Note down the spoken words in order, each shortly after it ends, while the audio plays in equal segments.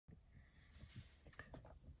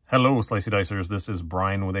Hello, Slicey Dicers. This is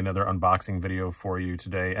Brian with another unboxing video for you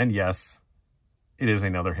today. And yes, it is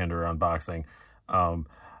another Hinderer unboxing.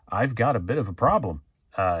 I've got a bit of a problem.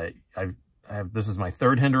 This is my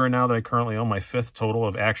third Hinderer now that I currently own, my fifth total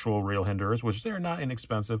of actual real Hinderers, which they're not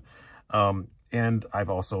inexpensive. And I've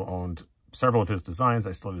also owned several of his designs.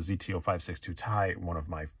 I still have a ZTO 562 tie, one of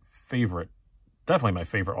my favorite, definitely my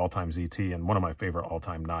favorite all-time ZT, and one of my favorite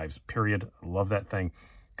all-time knives, period. I love that thing.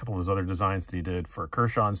 A couple of his other designs that he did for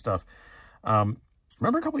Kershaw and stuff.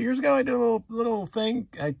 Remember a couple of years ago, I did a little thing.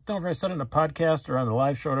 I don't know if I said it in a podcast or on the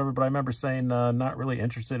live show or whatever, but I remember saying not really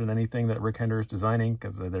interested in anything that Rick Hinderer is designing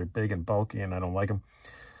because they're big and bulky and I don't like them.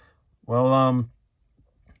 Well, I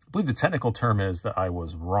believe the technical term is that I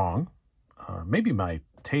was wrong. Maybe my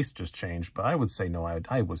taste just changed, but I would say no,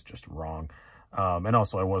 I was just wrong. And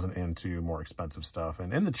also I wasn't into more expensive stuff.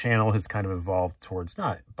 And the channel has kind of evolved towards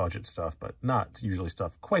not budget stuff, but not usually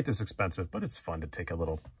stuff quite this expensive, but it's fun to take a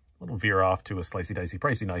little veer off to a slicey, dicey,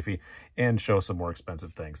 pricey knifey and show some more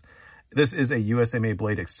expensive things. This is a USMA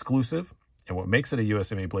Blade exclusive. And what makes it a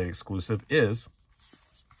USMA Blade exclusive is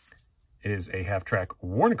it is a half-track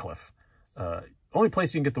Wharncliffe. Only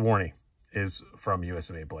place you can get the Warnie is from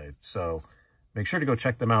USMA Blade. So make sure to go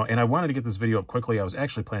check them out. And I wanted to get this video up quickly. I was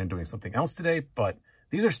actually planning on doing something else today, but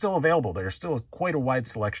these are still available. There's still quite a wide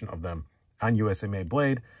selection of them on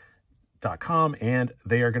usmablade.com, and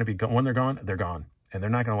they are going to be, when they're gone, they're gone, and they're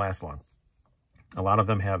not going to last long. A lot of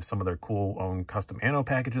them have some of their cool own custom anno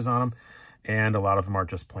packages on them, and a lot of them are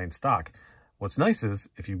just plain stock. What's nice is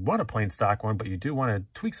if you want a plain stock one, but you do want to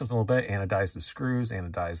tweak something a little bit, anodize the screws,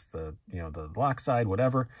 anodize the, the lock side,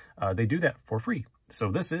 whatever, they do that for free. So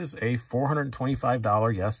this is a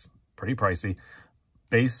 $425, yes, pretty pricey,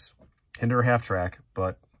 base Hinderer half track,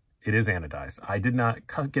 but it is anodized. I did not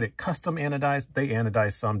get it custom anodized. They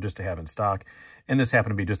anodized some just to have in stock. And this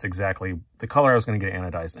happened to be just exactly the color I was going to get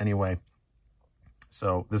anodized anyway.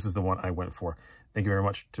 So this is the one I went for. Thank you very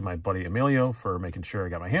much to my buddy Emilio for making sure I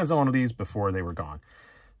got my hands on one of these before they were gone.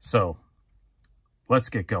 So let's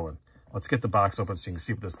get going. Let's get the box open so you can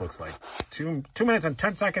see what this looks like. 2 minutes and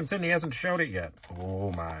 10 seconds in, he hasn't showed it yet.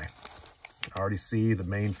 Oh my. I already see the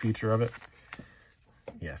main feature of it.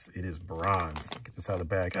 Yes, it is bronze. Get this out of the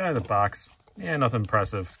bag. The box. Yeah, nothing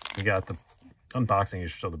impressive. We got the unboxing. You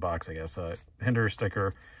should show the box, I guess. Hinderer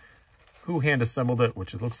sticker. Who hand assembled it,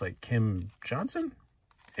 which it looks like Kim Johnson.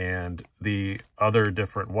 And the other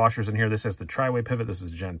different washers in here. This has the tri-way pivot. This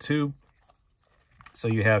is Gen 2. So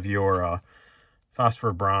you have your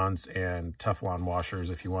phosphor bronze and Teflon washers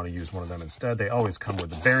if you want to use one of them instead. They always come with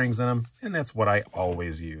the bearings in them, and that's what I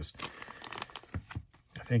always use.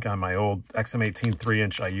 I think on my old XM18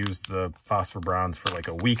 3-inch, I used the phosphor bronze for like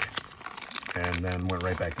a week and then went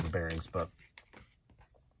right back to the bearings. But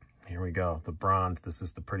here we go, the bronze. This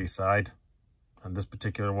is the pretty side on this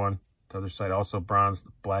particular one. The other side also bronze,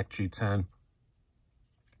 the black G10.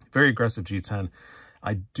 Very aggressive G10.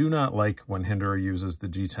 I do not like when Hinderer uses the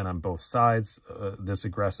G10 on both sides, this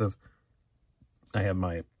aggressive. I have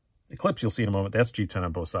my Eclipse, you'll see in a moment, that's G10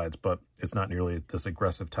 on both sides, but it's not nearly this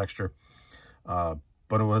aggressive texture. But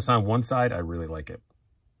when it's on one side, I really like it.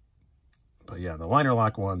 But yeah, the liner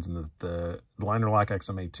lock ones and the liner lock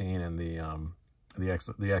XM18 and the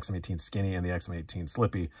XM18 Skinny and the XM18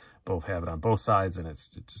 Slippy both have it on both sides, and it's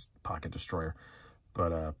just pocket destroyer.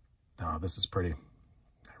 But oh, this is pretty.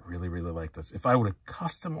 Really, really like this. If I would have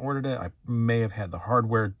custom ordered it, I may have had the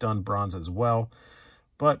hardware done bronze as well.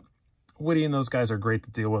 But Woody and those guys are great to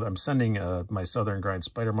deal with. I'm sending my Southern Grind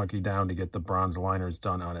Spider Monkey down to get the bronze liners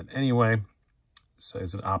done on it anyway. So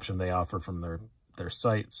it's an option they offer from their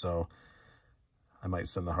site. So I might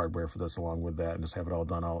send the hardware for this along with that and just have it all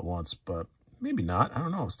done all at once. But maybe not. I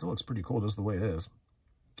don't know. It still looks pretty cool just the way it is.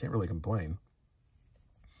 Can't really complain.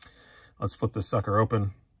 Let's flip this sucker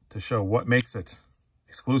open to show what makes it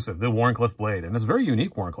exclusive, the Wharncliffe blade. And it's a very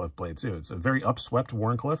unique Wharncliffe blade too. It's a very upswept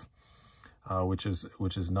Wharncliffe, which is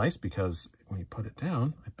nice because when you put it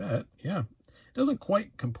down, I bet, yeah, it doesn't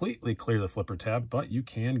quite completely clear the flipper tab, but you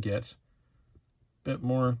can get a bit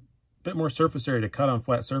more surface area to cut on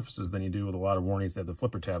flat surfaces than you do with a lot of Warnies that have the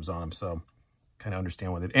flipper tabs on them. So kind of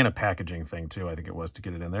understand with it, and a packaging thing too, I think it was, to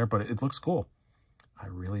get it in there, but it looks cool. I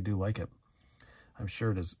really do like it. I'm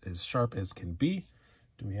sure it is as sharp as can be.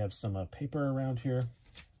 Do we have some paper around here?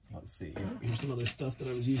 Let's see. Here's some other stuff that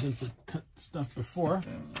I was using for cut stuff before.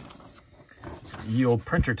 Ye old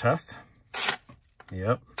printer test.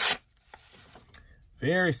 Yep.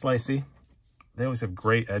 Very slicey. They always have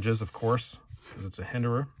great edges, of course, because it's a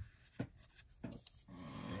Hinderer.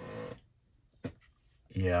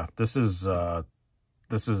 Yeah, this is a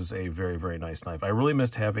very, very nice knife. I really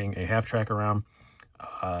missed having a half track around.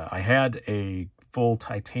 I had a full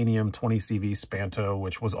titanium 20 CV Spanto,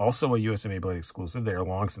 which was also a USMA Blade exclusive. They are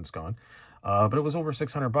long since gone. But it was over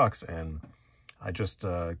 $600, and I just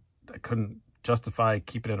I couldn't justify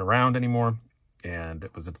keeping it around anymore. And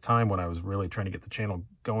it was at the time when I was really trying to get the channel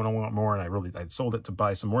going a lot more, and I'd sold it to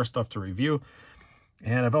buy some more stuff to review.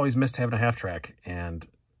 And I've always missed having a half track, and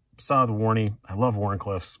saw the Wharny. I love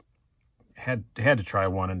Wharncliffes. Had to try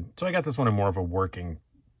one, and so I got this one in more of a working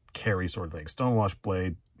carry sort of thing. Stonewash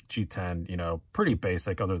blade, G10, you know, pretty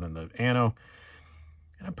basic other than the ano.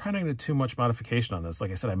 And I'm probably not going to do too much modification on this. Like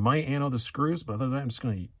I said, I might ano the screws, but other than that, I'm just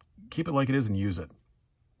going to keep it like it is and use it.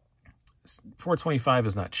 $425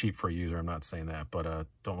 is not cheap for a user. I'm not saying that, but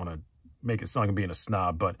don't want to make it sound like I'm being a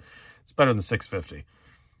snob, but it's better than $650.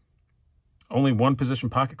 Only one position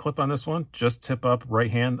pocket clip on this one, just tip up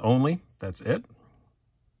right hand only. That's it.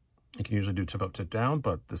 You can usually do tip up, tip down,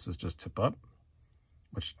 but this is just tip up,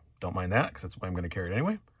 which don't mind that because that's why I'm going to carry it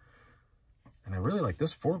anyway. And I really like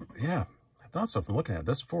this forward. Yeah, I thought so from looking at it.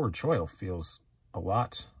 This forward choil feels a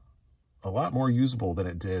lot more usable than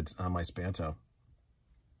it did on my Spanto.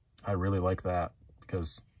 I really like that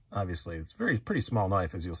because obviously it's pretty small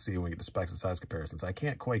knife, as you'll see when we get to specs and size comparisons. I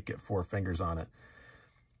can't quite get 4 fingers on it,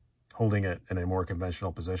 holding it in a more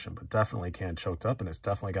conventional position, but definitely can choked up, and it's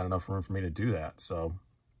definitely got enough room for me to do that. So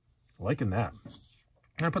liking that. I'm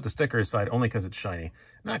going to put the sticker aside only because it's shiny,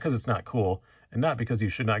 not because it's not cool, and not because you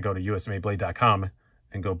should not go to usmablade.com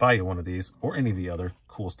and go buy you one of these or any of the other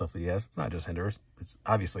cool stuff that he has. It's not just Hinderers. It's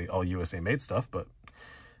obviously all USA made stuff, but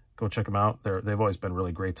go check them out. They've always been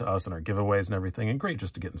really great to us and our giveaways and everything, and great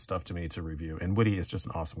just to getting stuff to me to review. And Woody is just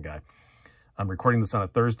an awesome guy. I'm recording this on a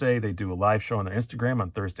Thursday. They do a live show on their Instagram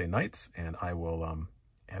on Thursday nights, and I will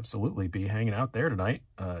absolutely be hanging out there tonight,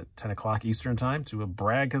 10 o'clock Eastern time, to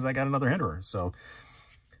brag because I got another Hinderer. So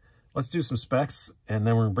let's do some specs, and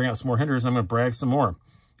then we're going to bring out some more Hinderers, and I'm going to brag some more.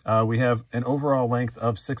 We have an overall length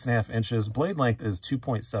of 6.5 inches. Blade length is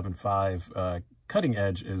 2.75. Cutting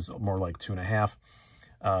edge is more like 2.5.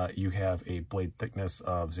 You have a blade thickness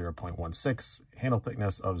of 0.16, handle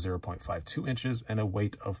thickness of 0.52 inches, and a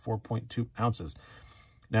weight of 4.2 ounces.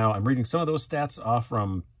 Now, I'm reading some of those stats off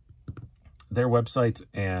from their website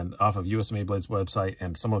and off of USMA Blade's website,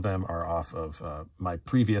 and some of them are off of my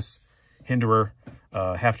previous Hinderer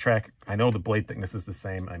half track. I know the blade thickness is the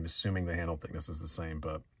same. I'm assuming the handle thickness is the same,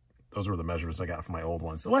 but those were the measurements I got from my old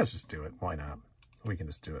one. So let's just do it. Why not? We can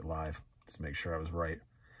just do it live. Just make sure I was right.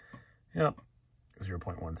 Yep.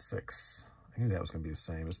 0.16. I knew that was going to be the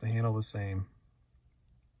same. Is the handle the same?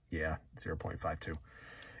 Yeah, 0.52.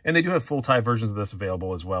 And they do have full tie versions of this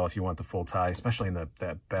available as well if you want the full tie, especially in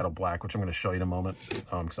that Battle Black, which I'm going to show you in a moment,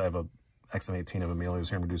 because I have a XM18 of Emilio's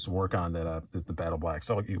here to do some work on that is the Battle Black.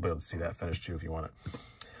 So you'll be able to see that finished too if you want it.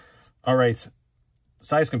 All right,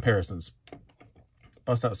 size comparisons.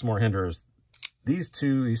 Bust out some more Hinderers.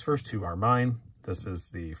 These first two are mine. This is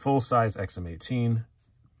the full-size XM18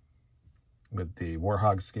 with the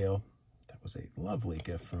Warhog scale. That was a lovely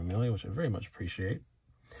gift from Amelia, which I very much appreciate.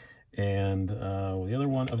 And the other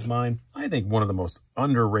one of mine, I think one of the most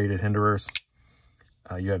underrated Hinderers.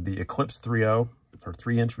 You have the Eclipse 3.0, or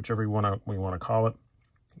 3-inch, whichever we want to call it.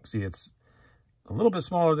 See, it's a little bit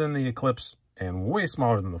smaller than the Eclipse and way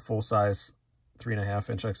smaller than the full-size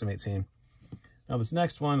 3.5-inch XM18. Now, this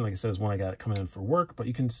next one, like I said, is one I got coming in for work, but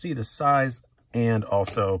you can see the size and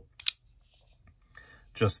also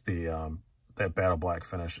just the that Battle Black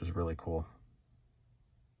finish is really cool.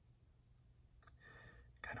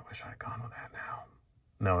 Kind of wish I had gone with that now.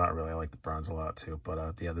 No, not really. I like the bronze a lot too,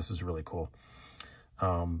 but yeah, this is really cool.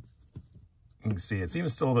 You can see it's even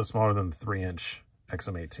still a bit smaller than the 3-inch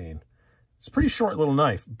XM18. It's a pretty short little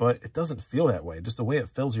knife, but it doesn't feel that way. Just the way it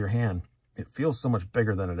fills your hand, it feels so much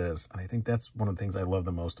bigger than it is. And I think that's one of the things I love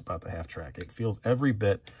the most about the half track. It feels every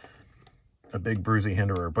bit a big bruisey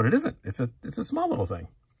Hinderer, but it isn't. It's a small little thing.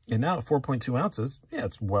 And now at 4.2 ounces, yeah,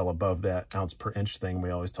 it's well above that ounce per inch thing we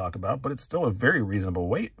always talk about, but it's still a very reasonable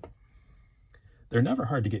weight. They're never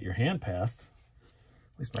hard to get your hand past.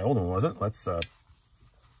 At least my old one wasn't. Let's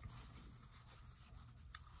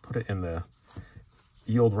put it in the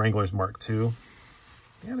old Wranglers Mark II.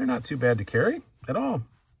 Yeah, they're not too bad to carry at all.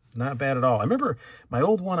 Not bad at all. I remember my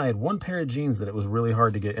old one, I had one pair of jeans that it was really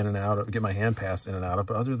hard to get in and out of, get my hand past in and out of,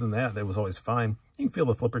 but other than that, it was always fine. You can feel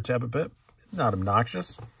the flipper tab a bit. Not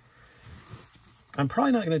obnoxious. I'm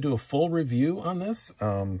probably not going to do a full review on this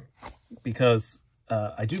because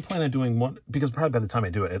I do plan on doing one, because probably by the time I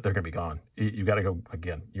do it, they're going to be gone. You got to go,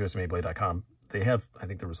 again, usmablade.com. They have, I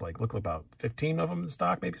think there was like, look, about 15 of them in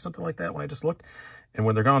stock, maybe something like that when I just looked. And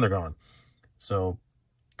when they're gone, they're gone. So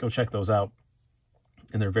go check those out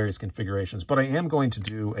in their various configurations. But I am going to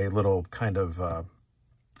do a little kind of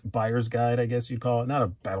buyer's guide, I guess you'd call it. Not a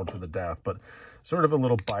battle to the death, but sort of a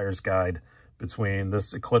little buyer's guide between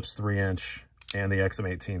this Eclipse 3-inch and the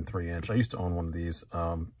XM18 3-inch. I used to own one of these.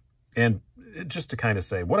 And just to kind of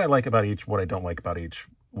say what I like about each, what I don't like about each,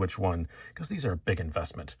 which one, because these are a big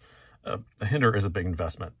investment. A Hinderer is a big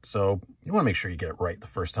investment, so you want to make sure you get it right the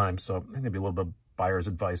first time. So I think there'd be a little bit of buyer's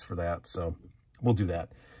advice for that. So we'll do that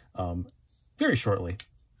very shortly,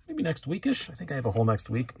 maybe next weekish. I think I have a whole next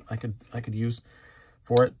week I could use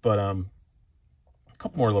for it. But a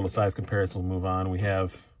couple more little size comparisons. We'll move on. We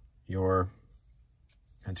have your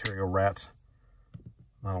Ontario Rat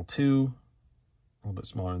Model 2, a little bit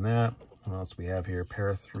smaller than that. What else do we have here?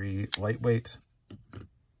 Para 3 lightweight. A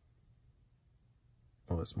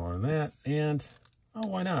little bit smaller than that. And, oh,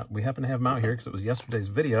 why not? We happen to have them out here because it was yesterday's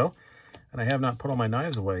video. And I have not put all my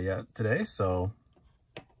knives away yet today. So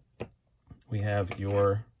we have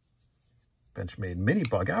your Benchmade Mini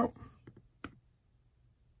Bug Out.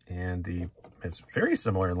 And it's very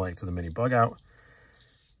similar in length to the Mini Bug Out.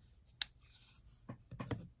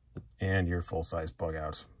 And your full-size Bug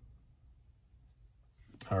Out.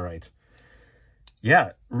 All right.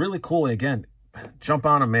 Yeah, really cool. And again, jump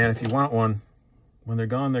on them, man, if you want one. When they're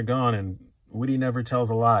gone, they're gone. And Woody never tells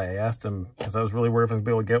a lie. I asked him, because I was really worried if I was going to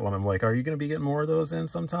be able to get one. I'm like, are you going to be getting more of those in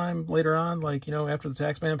sometime later on? Like, you know, after the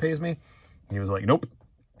tax man pays me? And he was like, nope.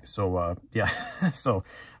 So, yeah. So,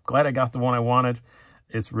 glad I got the one I wanted.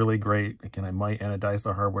 It's really great. Again, I might anodize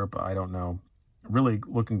the hardware, but I don't know. Really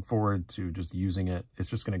looking forward to just using it. It's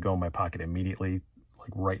just going to go in my pocket immediately,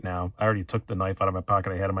 like right now. I already took the knife out of my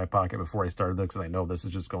pocket I had in my pocket before I started this, because I know this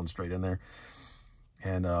is just going straight in there.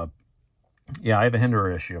 And, yeah, I have a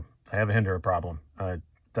Hinderer issue. I have a Hinderer problem.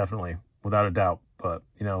 Definitely, without a doubt. But,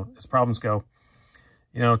 you know, as problems go,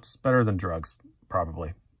 you know, it's better than drugs,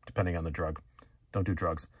 probably, depending on the drug. Don't do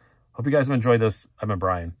drugs. Hope you guys have enjoyed this. I've been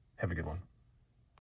Brian. Have a good one.